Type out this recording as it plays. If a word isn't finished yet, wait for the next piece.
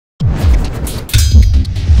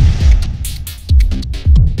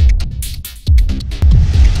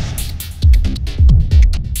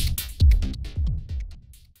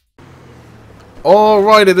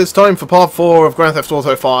Alright, it is time for part 4 of Grand Theft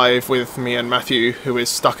Auto 5 with me and Matthew, who is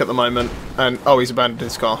stuck at the moment, and oh, he's abandoned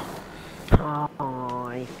his car.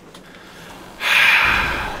 Hi.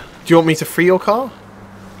 Do you want me to free your car?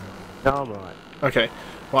 No, I'm alright. Okay,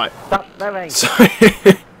 right. Stop moving! So,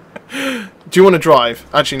 do you want to drive?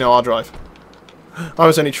 Actually, no, I'll drive. I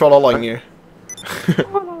was only trolling you. Let's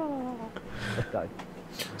go.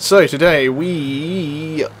 So, today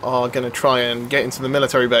we are going to try and get into the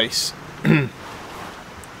military base.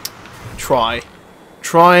 Try,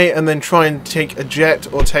 and then try and take a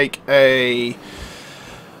jet or take a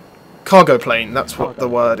cargo plane. That's what the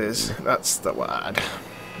word is. That's the word.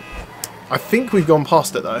 I think we've gone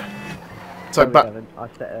past it though. So back. I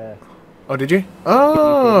set a... Oh, did you?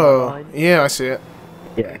 Oh, yeah, I see it.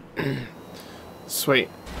 Yeah. Sweet.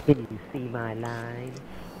 Can you see my line?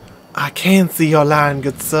 I can see your line,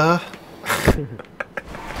 good sir.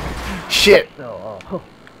 Shit. Oh.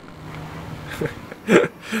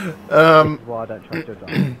 Why I don't trust your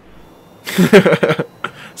drive.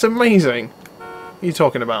 It's amazing. What are you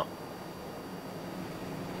talking about?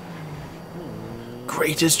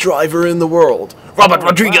 Greatest driver in the world, Robert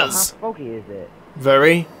Rodriguez. Wow, how foggy is it?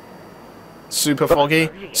 Very. Super foggy.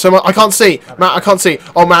 So I can't see. Matt, I can't see.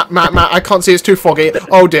 Oh, Matt, I can't see. It's too foggy.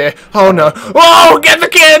 Oh dear. Oh no. Oh, get the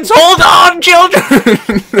kids! Hold on, children!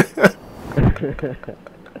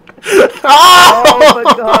 Oh, for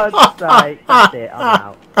God's sake. That's it, I'm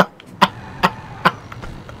out.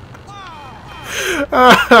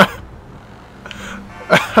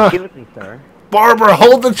 Give it me, sir. Barbara,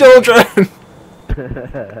 hold the children!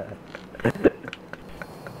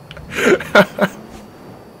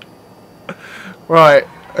 Right,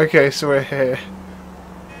 okay, so we're here.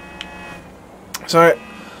 So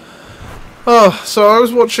I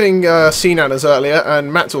was watching CNANers earlier,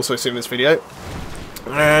 and Matt's also seen this video,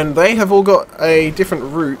 and they have all got a different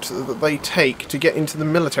route that they take to get into the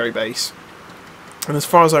military base. And as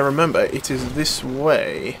far as I remember, it is this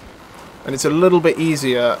way, and it's a little bit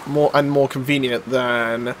easier, more convenient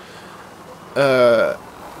than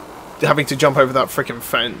having to jump over that frickin'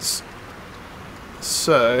 fence.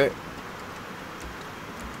 So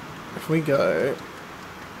if we go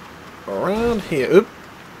around here, oop,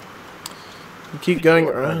 we keep going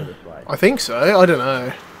around. I think so. I don't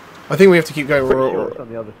know. I think we have to keep going. Sure it's on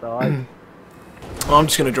the other side. I'm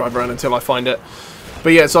just gonna drive around until I find it.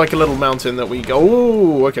 But yeah, it's like a little mountain that we go.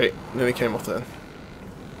 Oh, okay. Nearly came off there.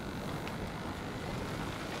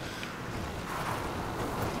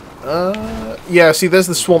 Yeah, see, there's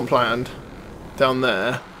the swampland down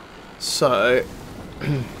there. So,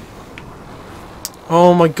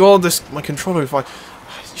 oh my god, my controller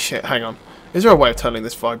shit, hang on. Is there a way of turning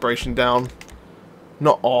this vibration down?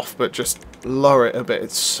 Not off, but just lower it a bit.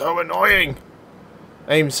 It's so annoying.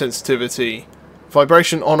 Aim sensitivity.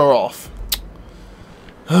 Vibration on or off?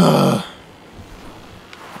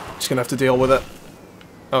 Just gonna have to deal with it.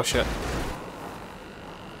 Oh shit.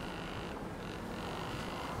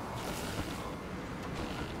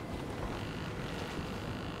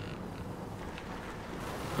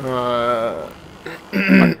 I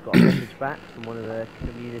just got a message back from one of the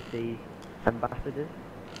community ambassadors.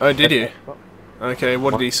 Oh, did you? Okay,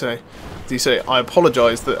 what did he say? Did he say, I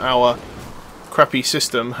apologise that our crappy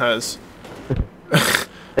system has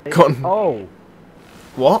gotten... Oh!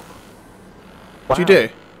 What? What did you do?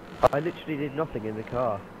 I literally did nothing in the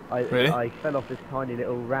car. Really? I fell off this tiny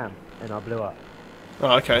little ramp and I blew up.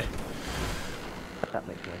 Oh, okay. That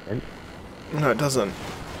makes no sense. No, it doesn't.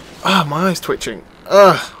 Ah, my eye's twitching.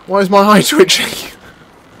 Ugh, why is my eye twitching?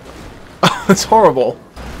 That's horrible.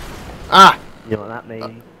 Ah! You know what that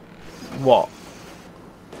means? What?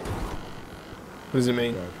 What does it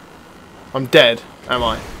mean? I'm dead, am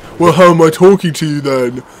I? Well, how am I talking to you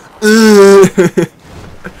then?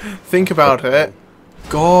 Think about it.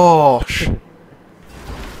 Gosh.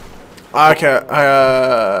 Okay,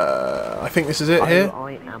 I think this is it here.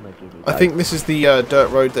 I think this is the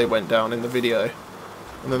dirt road they went down in the video.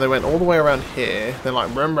 And then they went all the way around here. They're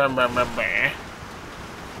like, brum, brum, brum, brum, brum.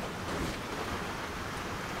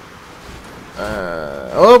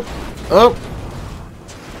 Oh!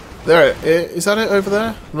 There it is. Is that it over there?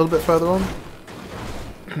 A little bit further on?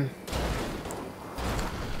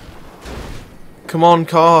 Come on,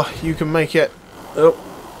 car. You can make it. Oh.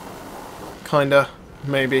 Kinda.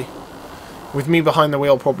 Maybe. With me behind the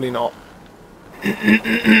wheel, probably not.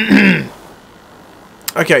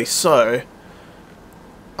 Okay, so...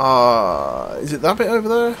 is it that bit over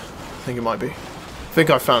there? I think it might be. I think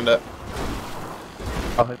I found it.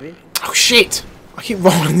 Oh, have you? Oh shit! I keep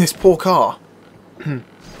rolling this poor car.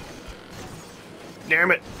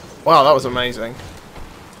 Damn it. Wow, that was amazing.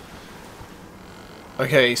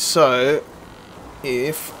 Okay, so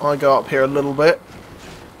if I go up here a little bit,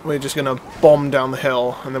 we're just going to bomb down the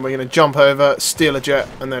hill, and then we're going to jump over, steal a jet,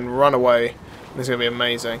 and then run away. It's going to be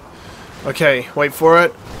amazing. Okay, wait for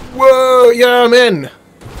it. Whoa, yeah, I'm in!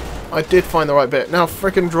 I did find the right bit. Now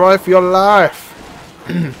frickin' drive for your life!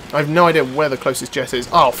 I have no idea where the closest jet is.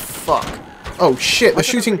 Oh, fuck. Oh, shit, they're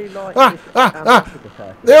shooting... Really like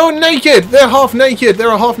They're all naked! They're half naked! There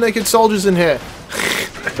are half naked soldiers in here.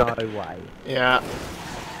 No way. Yeah.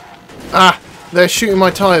 They're shooting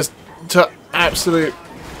my tyres to absolute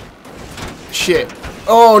shit.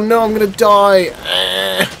 Oh no, I'm gonna die.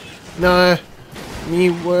 No. Me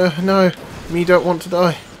don't want to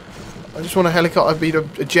die. I just want a helicopter, beat a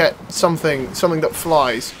jet, something that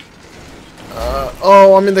flies.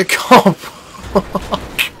 Oh, I'm in the car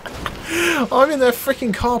park. I'm in their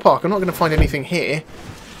freaking car park. I'm not gonna find anything here.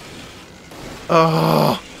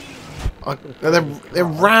 Oh. They're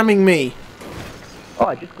ramming me. Oh,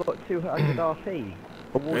 I just got 200 RP.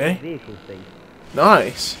 Really? Vehicle thing.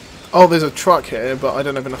 Nice. Oh, there's a truck here, but I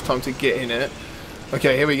don't have enough time to get in it.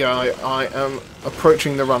 Okay, here we go. I am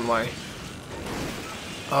approaching the runway.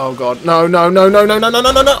 Oh god. No, no, no, no, no, no, no,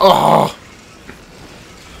 no, no, no. Oh.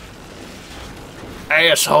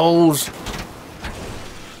 Assholes.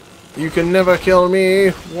 You can never kill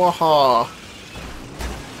me. Waha.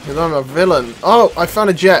 Because I'm a villain. Oh, I found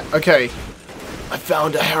a jet. Okay. I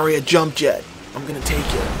found a Harrier jump jet. I'm going to take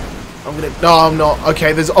it. I'm going to... No, I'm not.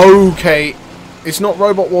 Okay, there's... Okay. It's not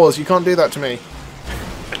Robot Wars. You can't do that to me.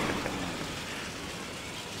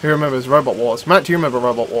 Who remembers Robot Wars? Matt, do you remember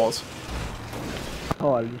Robot Wars?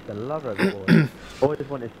 Oh, I used to love Robot Wars. Always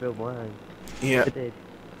wanted to build my own. Yeah. I did.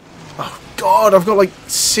 Oh, God. I've got like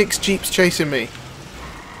 6 Jeeps chasing me.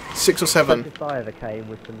 6 or 7. The closest I ever came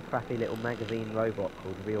was some crappy little magazine robot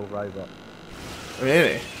called Real Robot.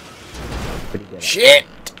 Really? Pretty good. Shit!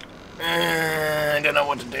 I don't know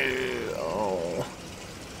what to do. Oh.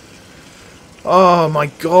 Oh my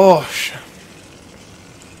gosh.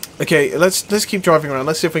 Okay, let's keep driving around.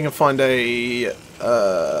 Let's see if we can find a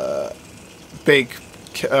big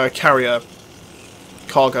carrier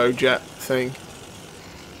cargo jet thing.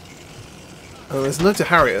 Oh, there's loads of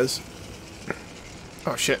Harriers.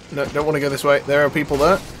 Oh shit! No, don't want to go this way. There are people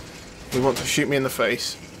there who want to shoot me in the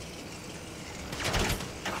face.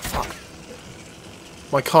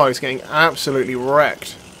 My car is getting absolutely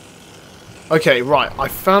wrecked. Okay, right. I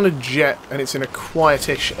found a jet, and it's in a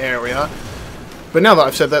quietish area. But now that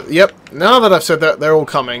I've said that, yep. Now that I've said that, they're all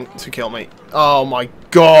coming to kill me. Oh my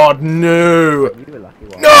god, no! You were lucky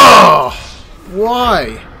one. No!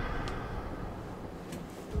 Why?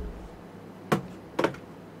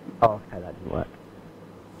 Oh, okay, that didn't work.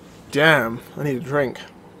 Damn, I need a drink.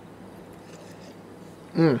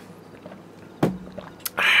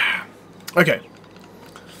 Okay.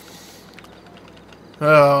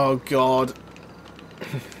 Oh god.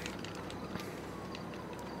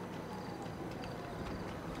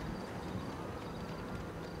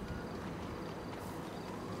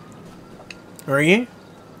 Where are you?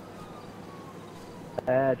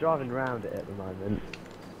 Driving around it at the moment.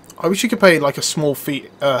 I wish you could pay like a small fee,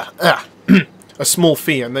 a small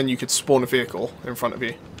fee, and then you could spawn a vehicle in front of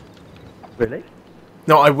you. Really?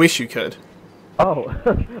 No, I wish you could. Oh.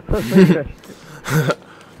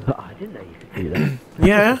 I didn't know you could do that.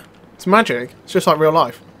 Yeah, it's magic. It's just like real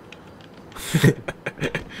life. You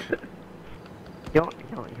can't.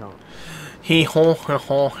 Hee haw ha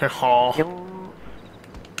haw ha haw.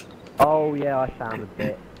 Oh yeah, I found a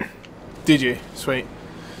bit. Did you? Sweet.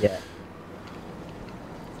 Yeah.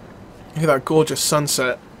 Look at that gorgeous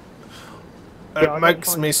sunset. Yeah, It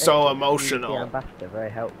makes me so emotional. The ambassador very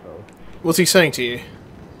helpful. What's he saying to you?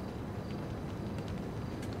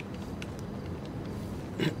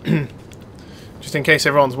 Just in case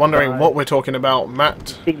everyone's wondering what we're talking about,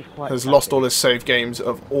 Matt has lost all his save games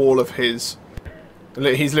of all of his...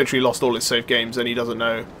 He's literally lost all his save games and he doesn't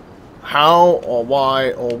know how or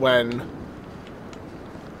why or when.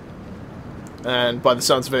 And by the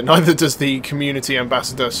sounds of it, neither does the community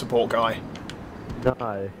ambassador support guy.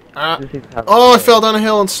 No. Oh, I fell down a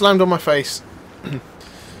hill and slammed on my face.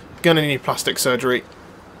 Gonna need plastic surgery.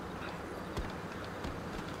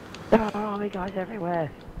 Oh, my guys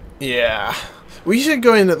everywhere. Yeah. We should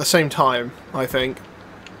go in at the same time, I think.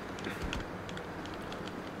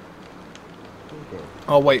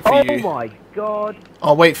 I'll wait for you. Oh my god.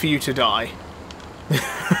 I'll wait for you to die.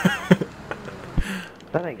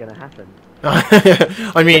 That ain't gonna happen.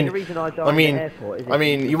 I mean, the reason I died in the airport is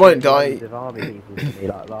you won't die. of army people to me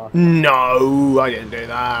like last No, I didn't do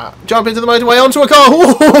that. Jump into the motorway onto a car.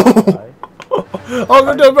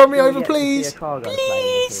 Oh, don't run me over, please.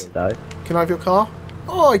 Please. Can I have your car?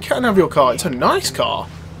 Oh, I can have your car. It's a nice car.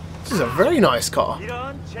 This is a very nice car.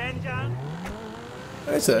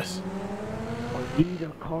 What is this? I need a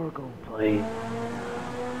cargo plane.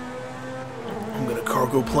 I'm gonna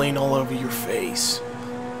cargo plane all over your face.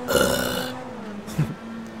 Ugh.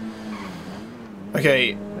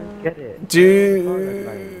 Okay. Get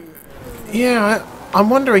it. Yeah, I'm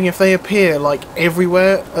wondering if they appear like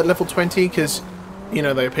everywhere at level 20, because you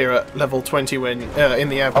know they appear at level 20 when in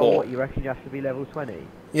the airport. Oh, what, you reckon you have to be level 20?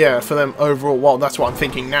 Yeah, for them overall. Well, that's what I'm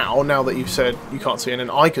thinking now. Now that you've said you can't see any, and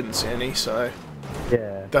I couldn't see any, so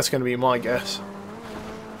yeah, that's going to be my guess.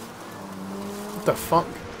 What the fuck?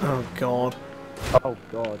 Oh god. Oh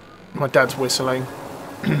god. My dad's whistling.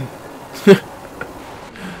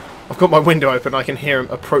 I've got my window open. I can hear him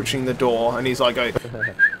approaching the door, and he's like, going.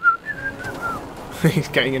 He's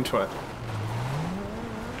getting into it.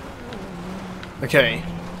 Okay.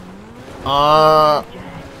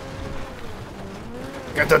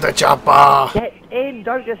 Get to the chopper! Get in!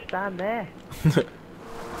 Don't just stand there!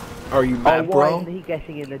 Are you mad, why bro? isn't he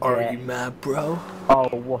getting in the jet? Are you mad, bro? Oh,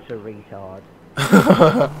 what a retard.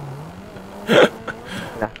 We'll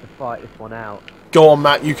have to fight this one out. Go on,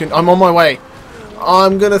 Matt, you can. I'm on my way.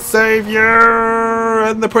 I'm gonna save you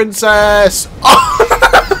and the princess!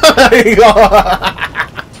 Oh my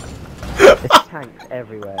god! There's tanks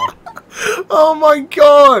everywhere. Oh my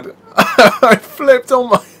god! I flipped on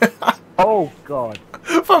my. Oh god.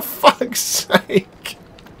 For fuck's sake!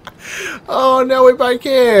 Oh, now we're back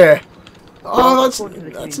here. Oh, that's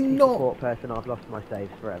not. Person, I've lost my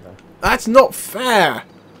saves forever. That's not fair.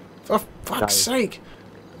 For fuck's sake!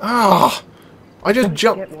 Ah, I just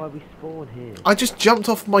jumped. Get why we spawn here. I just jumped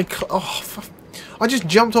off my. I just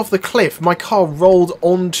jumped off the cliff. My car rolled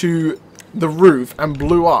onto the roof and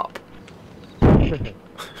blew up.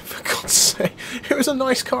 For God's sake! It was a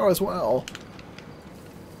nice car as well.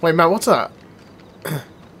 Wait, Matt, what's that?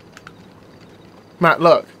 Matt,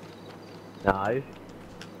 look. No.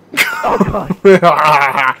 Oh god.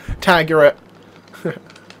 Tagger it.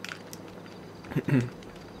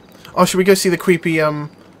 Oh, should we go see the creepy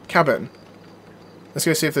cabin? Let's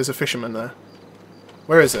go see if there's a fisherman there.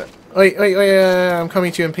 Where is it? Wait, I'm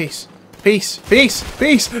coming to you in peace. Peace, peace,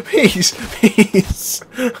 peace, peace, peace.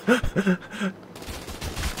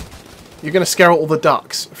 You're gonna scare out all the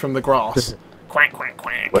ducks from the grass. Quack, quack,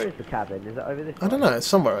 quack. Where is the cabin? Is it over this way? I don't know, it's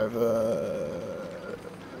somewhere over.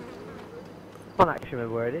 I can't actually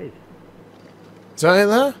remember where it is. Is that it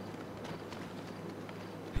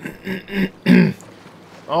there?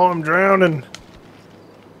 Oh, I'm drowning.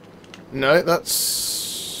 No,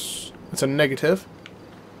 that's a negative.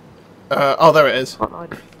 Oh, there it is. Can't I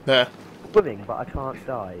There. swimming, but I can't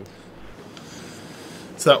dive.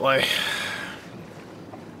 It's that way.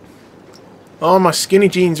 Oh, my skinny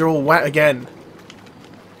jeans are all wet again.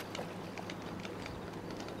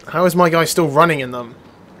 How is my guy still running in them?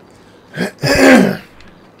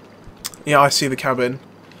 Yeah, I see the cabin.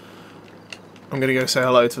 I'm gonna go say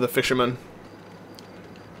hello to the fisherman.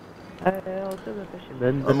 To the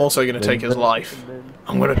fisherman. I'm also gonna take his life.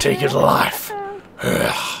 I'm gonna take his life.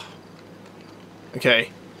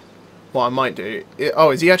 Okay. What I might do...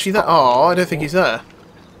 Oh, is he actually there? Oh, I don't think he's there.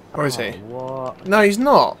 Or is he? What? No, he's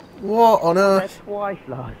not. What on earth? Twice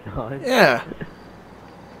last time. Yeah.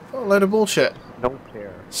 What a load of bullshit. No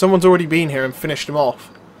clear. Someone's already been here and finished him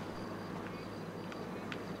off.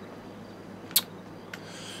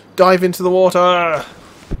 Dive into the water!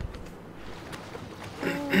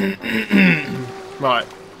 Right.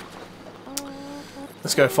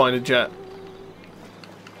 Let's go find a jet.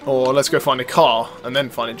 Or let's go find a car and then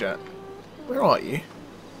find a jet. Where are you?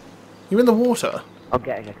 You in the water? I'm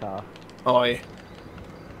getting a car. Oh, are you?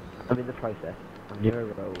 I'm in the process. I'm near a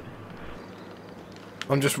road.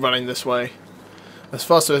 I'm just running this way. As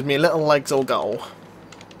fast as me little legs will go.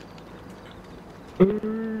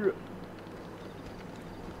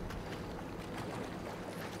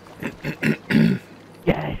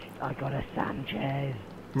 Yes, I got a Sanchez.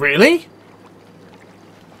 Really?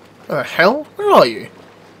 Where the hell? Where are you?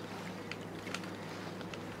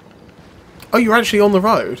 Oh, you're actually on the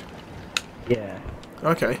road? Yeah.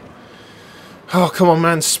 Okay. Oh, come on,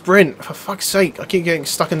 man. Sprint. For fuck's sake. I keep getting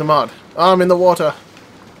stuck in the mud. Oh, I'm in the water.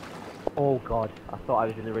 Oh, God. I thought I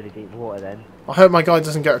was in the really deep water then. I hope my guy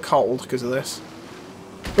doesn't get a cold because of this.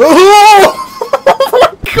 Oh! Oh,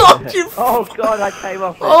 my God, you... Oh, God, I came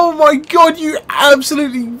off it. Oh, my God, you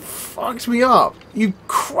absolutely fucked me up. You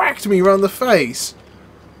cracked me round the face.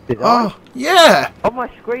 Did I? Oh, yeah. On my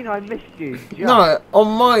screen, I missed you. Just. No,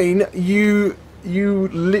 on mine, you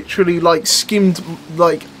literally, like, skimmed,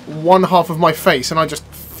 like, one half of my face, and I just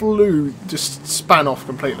flew, just span off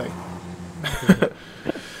completely. I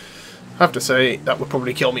have to say, that would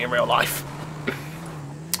probably kill me in real life.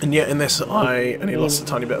 And yet in this, I only lost a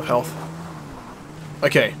tiny bit of health.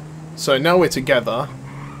 Okay, so now we're together.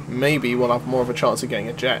 Maybe we'll have more of a chance of getting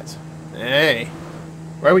a jet. Hey,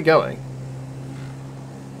 where are we going?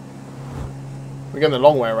 We're going the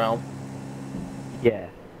long way around. Yeah,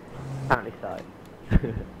 apparently so.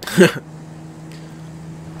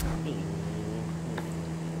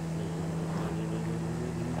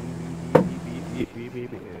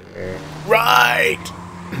 Right!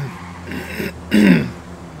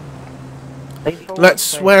 Let's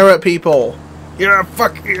swear at people! Yeah,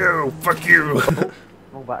 fuck you! Fuck you!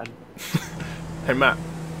 Wrong button. Hey Matt,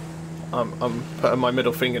 I'm putting my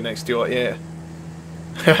middle finger next to your ear.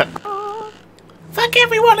 Fuck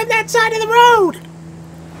everyone on that side of the road!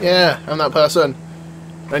 Yeah, I'm that person.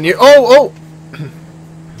 And you. Oh!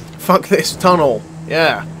 Fuck this tunnel.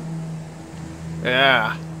 Yeah.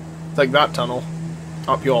 Yeah. Take that tunnel.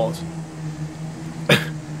 Up yours.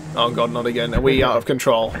 Oh god, not again. Are we out of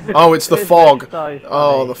control? Oh, it's the fog. So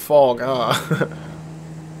Oh, the fog. Ah.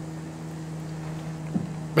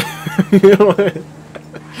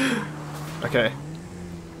 Okay.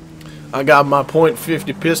 I got my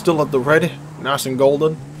 .50 pistol at the ready, nice and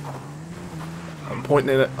golden. I'm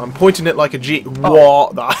pointing it like a G.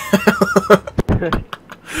 Oh. What the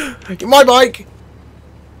hell? My bike.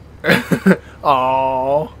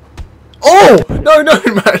 Oh. Oh no, no,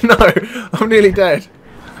 man, no! I'm nearly dead.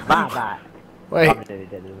 My back. Wait. I'm nearly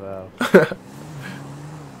dead as well.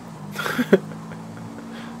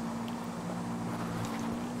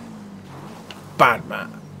 Bad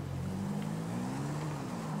man.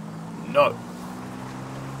 No.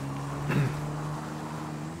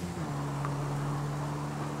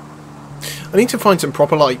 I need to find some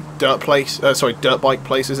proper like dirt bike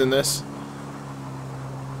places in this.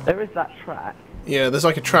 There is that track. Yeah, there's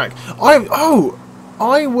like a track. Were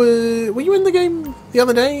you in the game the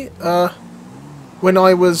other day? When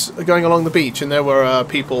I was going along the beach and there were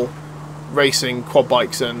people racing quad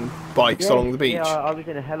bikes and bikes along the beach. Yeah, I was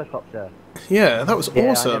in a helicopter. Yeah, that was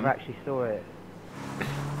awesome. I never actually saw it.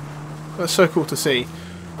 That's so cool to see.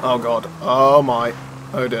 Oh god. Oh my.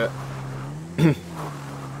 Oh dear. Oh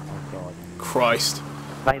god. Christ.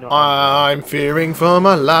 I'm fearing for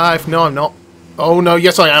my life. No, I'm not. Oh no,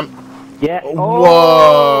 yes I am. Yeah.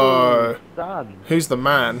 Whoa. Son. Who's the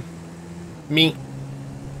man? Me.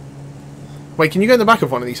 Wait, can you go in the back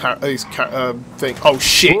of one of these things? Oh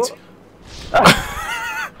shit.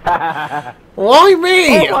 Why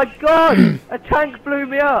me? Oh my god! A tank blew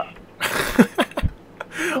me up.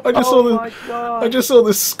 I just saw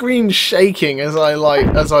the screen shaking as I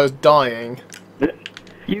was dying.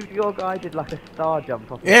 Your guy did like a star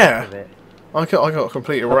jump off the Yeah. top of it. I got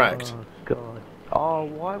completely wrecked. Oh god. Oh,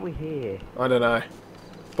 why are we here? I don't know.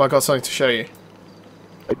 But I got something to show you.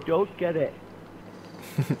 I don't get it.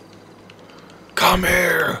 Come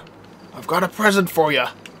here! I've got a present for you.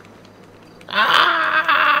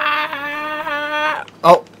 Ah!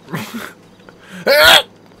 Oh.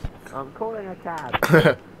 I'm calling a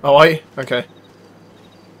cab. Oh, are you? Okay.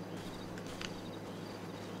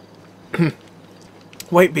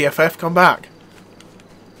 Wait, BFF, come back.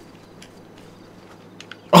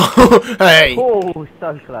 Oh, hey. Oh,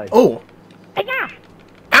 so close. Oh. Yeah.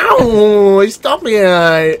 Ow! Stop me!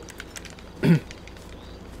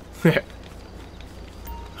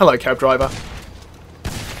 Hello, cab driver.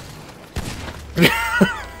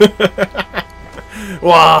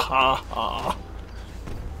 Wah!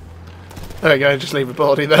 There we go. Just leave a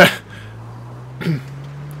body there.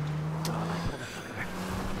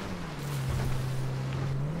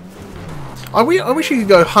 I wish you could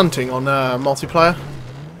go hunting on multiplayer.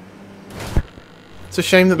 It's a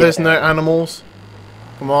shame that there's no animals.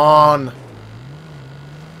 Come on.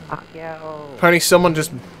 Apparently someone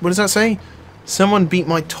just... What does that say? Someone beat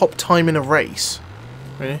my top time in a race.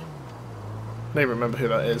 Really? I don't even remember who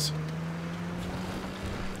that is.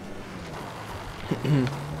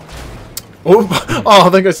 Oh,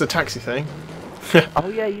 there goes the taxi thing. Oh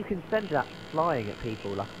yeah, you can send that flying at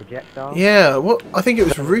people like a projectile. Yeah, what? I think it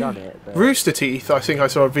was but... Rooster Teeth. I think I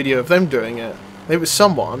saw a video of them doing it. It was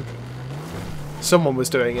someone. Someone was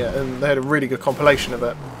doing it, and they had a really good compilation of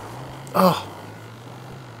it. Oh,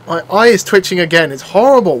 my eye is twitching again. It's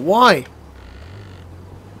horrible. Why?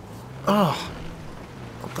 Oh,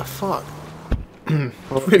 what the fuck?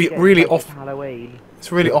 Well, really off. Halloween.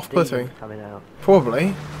 It's really off-putting. Coming out.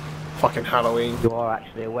 Probably. Fucking Halloween. You are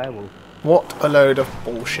actually a werewolf. What a load of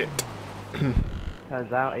bullshit.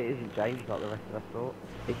 Turns out it isn't James like the rest of us thought.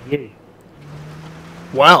 It's you.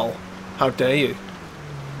 Well, how dare you?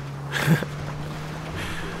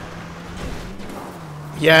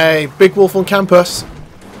 Yay, big wolf on campus.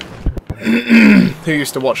 Who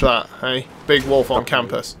used to watch that, hey? Big Wolf on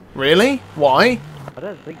Campus. Really? Why? I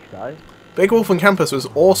don't think so. Big Wolf on Campus was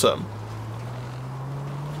awesome.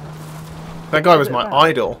 That guy was my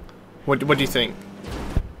idol. What do you think?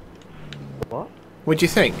 What? What do you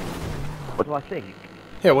think? What do I think?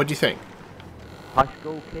 Yeah, what do you think? High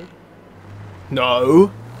school kid?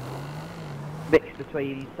 No. Mixed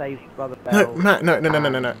between Saved Brother No, Bell. Matt,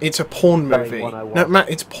 no. It's a porn Going movie. 101. No, Matt,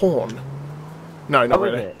 it's porn. No, not Oh,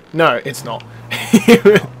 is really. it? No, it's not.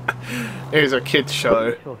 It was a kids What are show.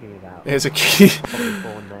 you talking about? It was a kid. Probably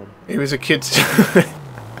porn then. It was a kids.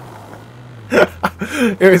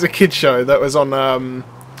 It was a kids show that was on.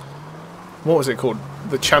 What was it called?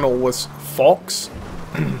 The channel was Fox.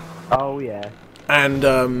 Oh yeah. And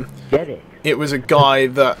Get it? it was a guy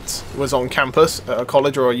that was on campus at a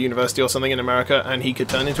college or a university or something in America, and he could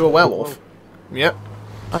turn into a werewolf. Yep.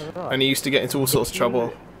 Oh, right. And he used to get into all sorts of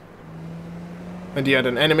trouble. And he had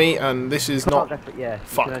an enemy, and this is not. Yeah.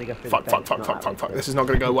 Fuck. This is not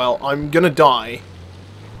going to go well. I'm going to die.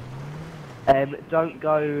 Don't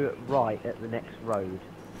go right at the next road.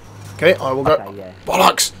 Okay, I will go. Okay, yeah.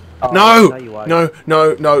 Bollocks! Oh, No! you won't.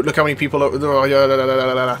 No! Look how many people are.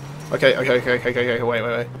 Okay, wait.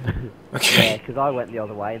 Yeah, Okay. because I went the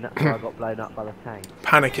other way, and that's why I got blown up by the tank.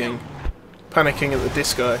 Panicking at the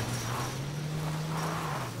disco.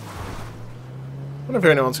 I wonder if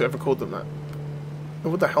anyone's ever called them that. Oh,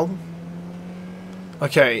 what the hell?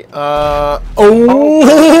 Okay, oh,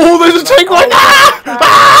 there's a tank right now!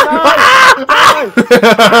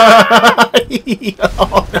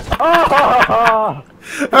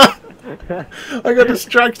 I got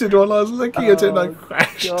distracted while I was looking at it and I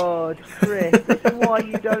crashed. God, Chris, this is why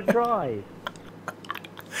you don't drive.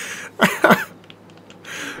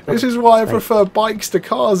 This is why I prefer bikes to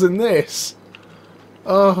cars in this.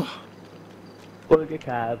 Oh. What a good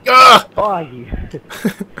cab. Ah! Why are you?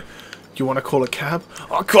 You want to call a cab?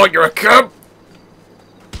 I'll call you a cab!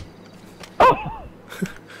 Oh!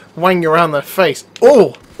 Wang you around the face.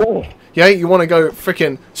 Oh! Oh! Yeah, you want to go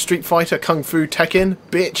frickin' Street Fighter, Kung Fu, Tekken?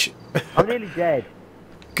 Bitch! I'm nearly dead.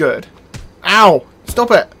 Good. Ow!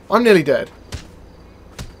 Stop it! I'm nearly dead.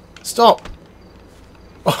 Stop!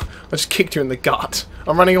 Oh, I just kicked you in the gut.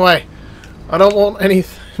 I'm running away. I don't want any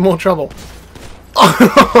more trouble.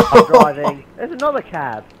 I'm driving. There's another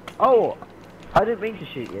cab. Oh! I didn't mean to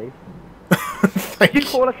shoot you. Did you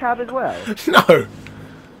call a cab as well? No!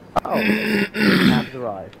 Oh. Cab's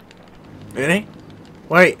arrived. Really?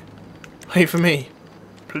 Wait. Wait for me.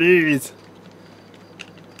 Please.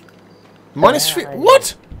 Minus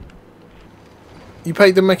what? You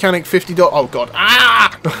paid the mechanic $50. Oh god.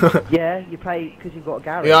 Ah! Yeah, you pay because you've got a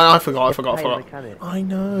garage. Yeah, I forgot. You pay the mechanic. I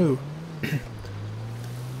know.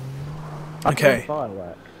 I Okay.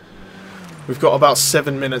 Firework. We've got about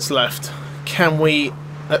 7 minutes left. Can we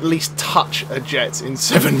at least touch a jet in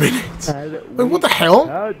 7 minutes? Wait, what the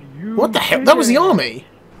hell? What the hell? That was the army.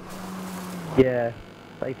 Yeah.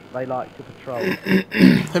 They like to patrol.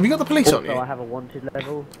 Have you got the police on you? I have a wanted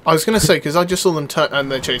level. I was going to say, because I just saw them turn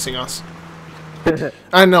and they're chasing us.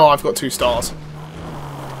 And no, I've got 2 stars.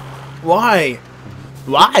 Why?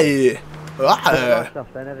 Why? Why? Stuff,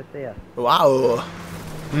 they never see us. Wow.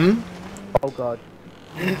 Hmm? Oh god.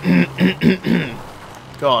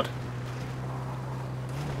 God.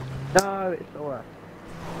 No, it's alright.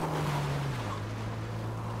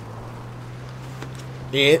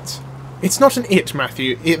 It's not an it,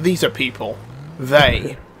 Matthew. These are people.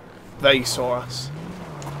 They saw us.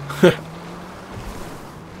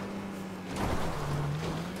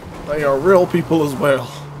 They are real people as well.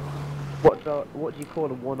 What do you call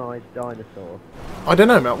a one-eyed dinosaur? I don't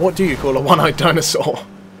know, Matt. What do you call a one-eyed dinosaur?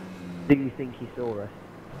 Do you think he saw us?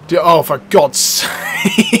 Oh, for God's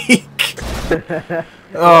sake!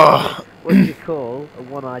 Oh. What do you call a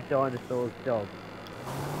one-eyed dinosaur's dog?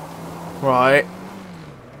 Right.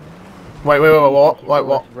 Wait, what?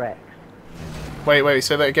 What? Rex. Wait,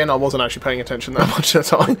 say that again? I wasn't actually paying attention that much at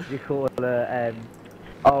the time. What do you call a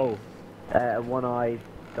one-eyed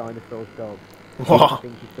dinosaur's dog? What? I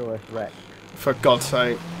think he saw us Rex. For God's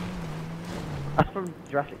sake. That's from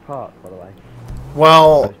Jurassic Park, by the way.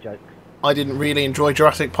 Well, Those jokes. I didn't really enjoy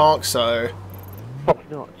Jurassic Park, so...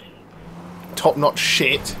 Top-notch. Top-notch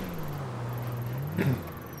shit. I can't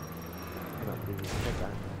believe you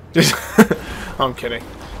said that. I'm kidding.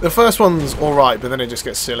 The first one's alright, but then it just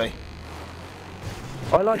gets silly.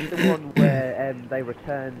 I like the one where they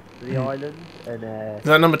return to the island and Is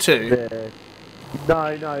that number 2?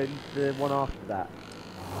 No, the one after that,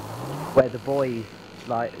 where the boys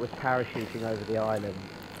was parachuting over the island.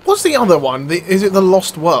 What's the other one? Is it The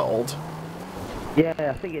Lost World? Yeah,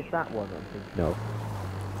 I think it's that one I'm thinking of.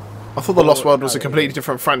 I thought the Lost World was a completely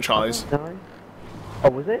different franchise. No. Oh,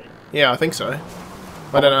 was it? Yeah, I think so.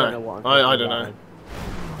 I don't know. I don't know.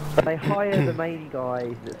 But they hire the main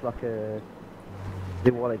guy that's like a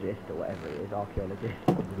zoologist or whatever it is, archaeologist,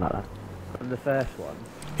 something like that. From the first one.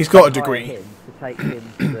 He's got a Hire degree. him to take him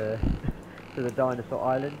to the dinosaur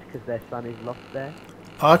island because their son is lost there.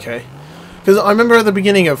 Okay. Because I remember at the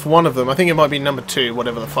beginning of one of them, I think it might be number 2,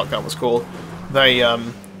 whatever the fuck that was called. They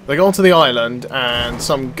got onto the island and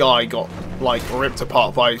some guy got like ripped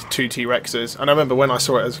apart by 2 T-Rexes. And I remember when I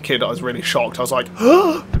saw it as a kid, I was really shocked. I was like,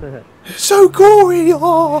 oh, so gory!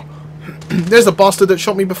 Oh. There's the bastard that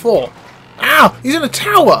shot me before. Ow! He's in a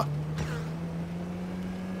tower!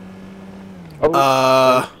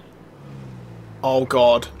 Oh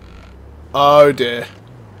god. Oh dear.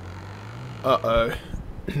 Uh-oh.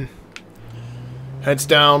 Heads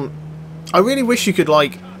down. I really wish you could,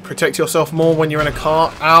 like, protect yourself more when you're in a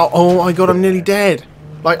car. Ow. Oh my god, I'm nearly dead.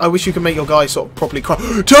 Like, I wish you could make your guy sort of properly cry.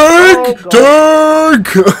 Tank! Tank!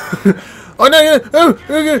 Oh no, go!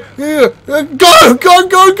 Go, go,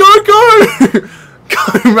 go, go!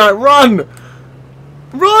 Go, Matt, run!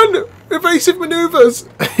 Run! Evasive maneuvers!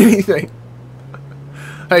 Anything.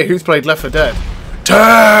 Hey, who's played Left 4 Dead?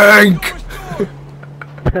 Tank!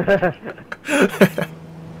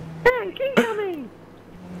 Tank, incoming!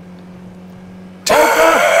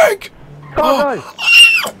 Tank! Oh,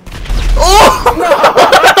 Oh!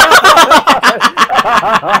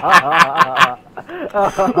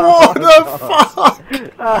 What the fuck?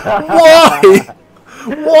 Why?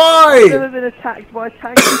 Why? I've never been attacked by a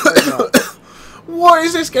tank so much. What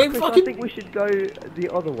is this game Chris, fucking... I think we should go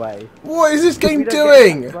the other way. What is this game We don't get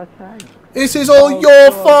doing? attacked by tanks. This is all your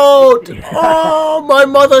God. fault! Yeah. Oh, my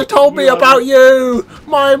mother told me about you!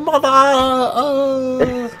 My mother!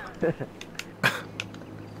 Oh.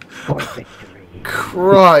 What victory.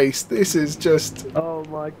 Christ, this is just... Oh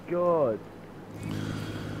my god.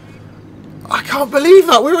 I can't believe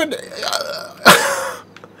that! We were in...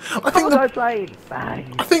 I think Cargo plane!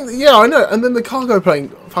 Bang! I think, yeah, I know. And then the cargo plane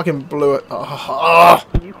fucking blew it. Oh.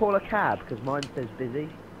 Can you call a cab? Because mine says busy.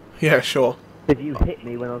 Yeah, sure. If you hit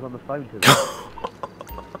me when I was on the phone to them.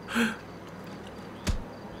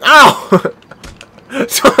 Ow!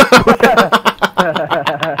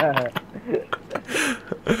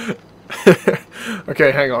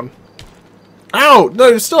 Okay, hang on. Ow!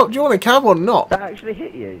 No, stop! Do you want a cab or not? That actually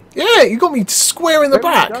hit you? Yeah, you got me square in the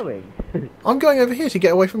Where back. are you going? I'm going over here to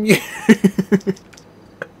get away from you.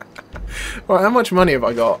 Right, how much money have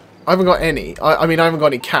I got? I haven't got any. I mean, I haven't got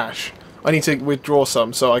any cash. I need to withdraw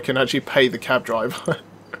some so I can actually pay the cab driver.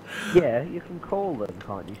 Yeah, you can call them,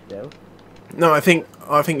 can't you still? No, I think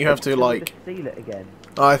you have to, like... Just steal it again.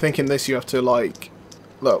 I think in this you have to, like...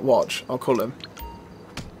 Look, watch. I'll call him.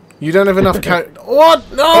 You don't have enough cash...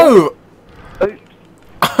 What? No! Oops.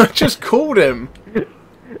 I just called him.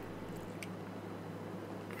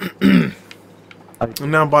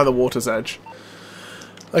 I'm now by the water's edge.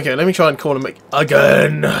 Okay, let me try and call him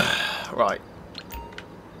again. Right.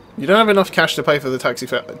 You don't have enough cash to pay for the taxi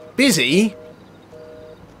fare. Busy?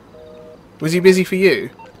 Was he busy for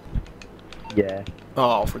you? Yeah.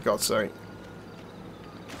 Oh, for God's sake.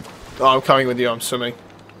 Oh, I'm coming with you, I'm swimming.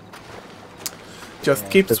 Just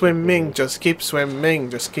keep swimming, just keep swimming,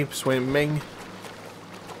 just keep swimming.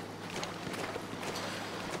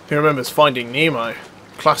 Who remembers Finding Nemo?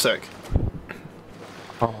 Classic.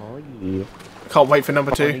 Oh, yeah. Can't wait for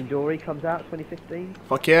number 2. Finding Dory comes out 2015.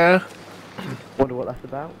 Fuck yeah. Wonder what that's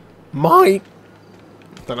about. Might.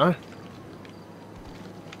 Dunno.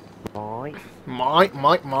 Might. Might.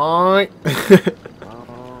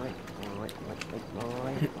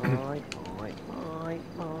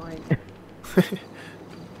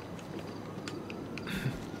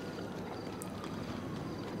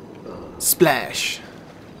 Splash.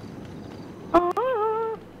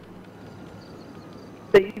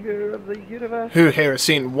 Savior of the universe. Who here has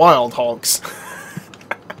seen Wild Hogs?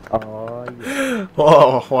 Oh, yeah.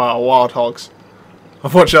 Oh, wow, Wild Hogs.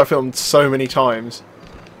 I've watched that film so many times.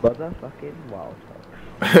 Motherfucking wild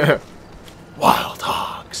hogs. Wild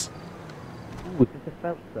Hogs. Ooh, is this a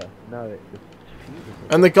Feltzer? No, it's a fugitive.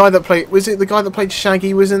 And the guy that played... Was it the guy that played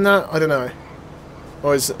Shaggy was in that? I don't know.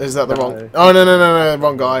 Or is that the wrong... Oh, no,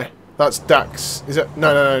 wrong guy. That's Dax. Is it?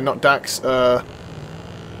 No, not Dax. I'm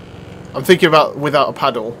thinking about Without a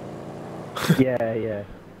Paddle. Yeah.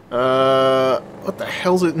 What the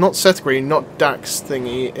hell's it? Not Seth Green, not Dax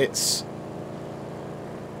thingy. It's...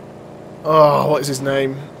 Oh, what is his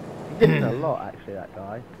name? He's in a lot, actually, that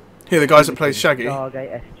guy. Here, the guys that plays Shaggy.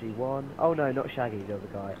 Stargate SG-1. Oh, no, not Shaggy, the other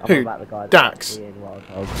guy. I'm Who? about the guy Dax? in Wild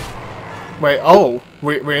Hogs. Wait, oh,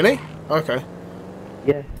 really? Okay.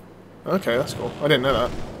 Yeah. Okay, that's cool. I didn't know that.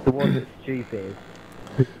 The one that's stupid.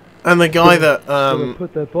 And the guy that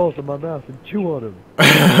put their balls in my mouth and chew on them.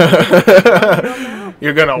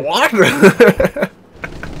 You're gonna what?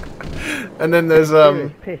 And then there's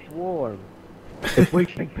It's piss warm. If we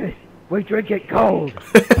drink piss, we drink it cold.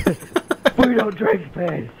 We don't drink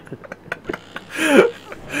piss.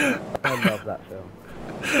 I love that film.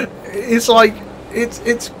 It's like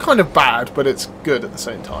it's kind of bad, but it's good at the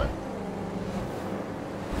same time.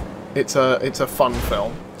 It's a fun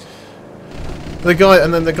film. The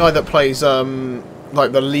guy that plays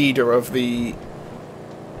like the leader of the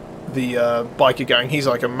biker gang, he's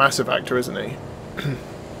like a massive actor, isn't he?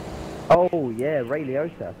 Oh yeah, Ray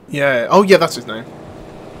Liotta. Yeah. Oh yeah, that's his name.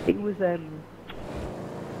 He was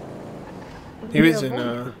He was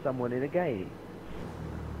in someone in a game.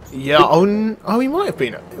 Yeah. Oh, he might have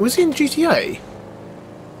been. Was he in GTA?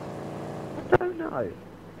 I don't know.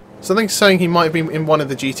 Something's saying he might have been in one of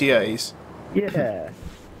the GTAs. Yeah.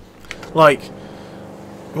 Like,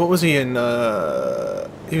 what was he in?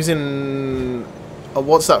 He was in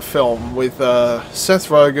what's that film with Seth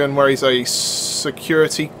Rogen where he's a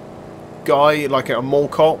security guy, like a mall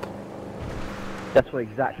cop? That's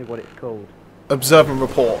exactly what it's called. Observe and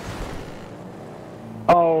Report.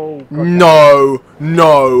 Oh. God. No,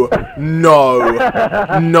 no,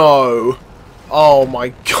 no, no. Oh my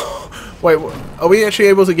god. Wait, are we actually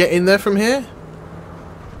able to get in there from here?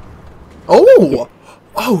 Oh!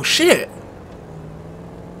 Oh shit!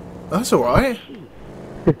 That's alright.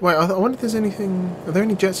 Wait, I wonder if there's anything... Are there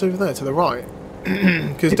any jets over there to the right?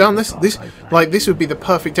 Because down this would be the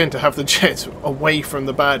perfect end to have the jets away from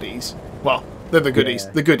the baddies. Well, they're the goodies.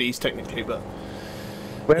 Yeah. The goodies, technically, but...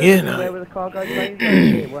 Where were the cargo planes?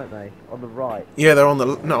 Here, weren't they? On the right. Yeah, they're on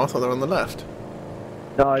the... No, I thought they were on the left.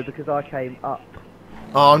 No, because I came up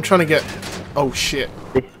Oh, I'm trying to get... Oh, shit.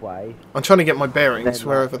 this way. I'm trying to get my bearings Then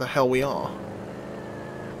wherever the hell we are.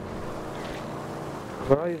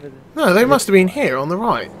 We're over the... No, they must have been here on the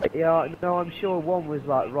right. Yeah, no, I'm sure one was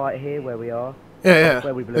like right here where we are. Yeah, yeah.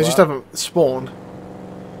 Where we blew They just up. haven't spawned.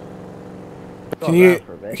 Got Can you around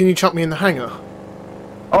for a bit. chuck me in the hangar?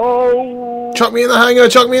 Oh! Chuck me in the hangar!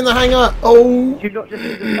 Chuck me in the hangar! Oh! Did you not just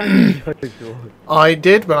see the sandwich? I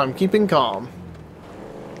did, but I'm keeping calm.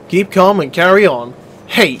 Keep calm and carry on.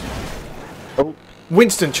 Hey! Oh.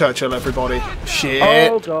 Winston Churchill, everybody. Shit.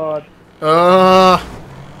 Oh god.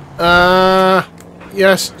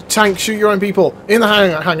 Yes, tank, shoot your own people. In the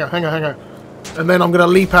hangar. And then I'm gonna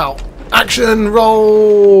leap out. Action,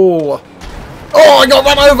 roll! Oh, I got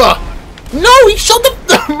run over! No, he shot the...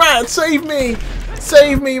 Matt, save me!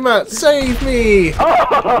 Save me, Matt, save me!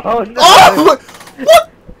 Oh no! Oh!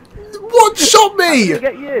 What? What shot me? Did he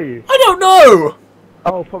get you? I don't know!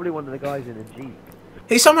 Oh, probably one of the guys in a jeep.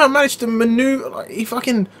 He somehow managed to maneuver... Like, he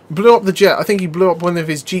fucking blew up the jet. I think he blew up one of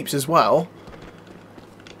his jeeps as well.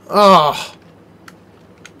 Ah. Oh.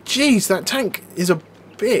 Jeez, that tank is a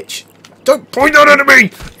bitch. Don't point that at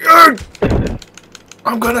me!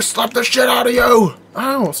 I'm gonna slap the shit out of you!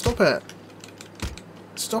 Ow, stop it.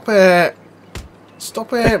 Stop it.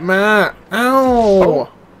 Stop it, Matt. Ow.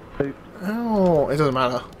 Oh. Ow. It doesn't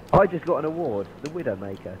matter. I just got an award, the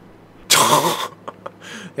Widowmaker.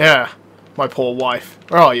 Yeah, my poor wife.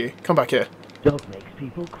 Where are you? Come back here. Dog makes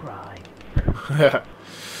people cry.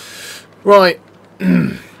 Right.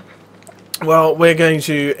 Well, we're going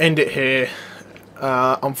to end it here,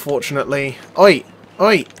 unfortunately. Oi!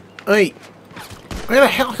 Oi! Oi! Where the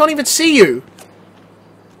hell? I can't even see you!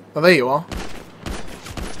 Oh, there you are.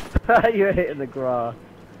 You're hitting the grass.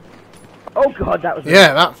 Oh god, that was...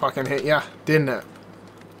 Yeah, that fucking hit ya, didn't it?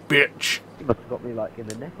 Bitch. You must have got me like in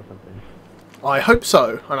the neck or something. I hope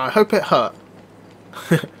so, and I hope it hurt.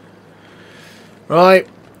 Right.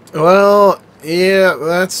 Well, yeah,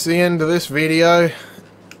 that's the end of this video.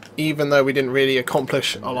 Even though we didn't really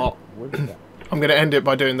accomplish a lot. I'm going to end it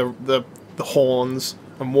by doing the horns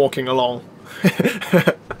and walking along.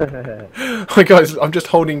 Guys, I'm just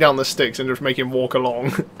holding down the sticks and just making him walk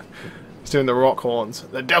along. He's doing the rock horns.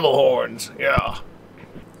 The devil horns, yeah.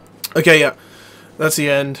 Okay, yeah. That's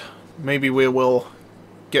the end. Maybe we will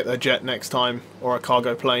get a jet next time. Or a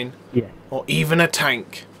cargo plane. Yeah. Or even a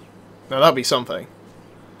tank. Now that'd be something.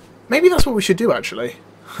 Maybe that's what we should do, actually.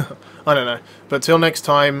 I don't know. But till next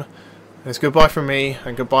time, it's goodbye from me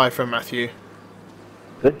and goodbye from Matthew.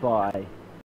 Goodbye.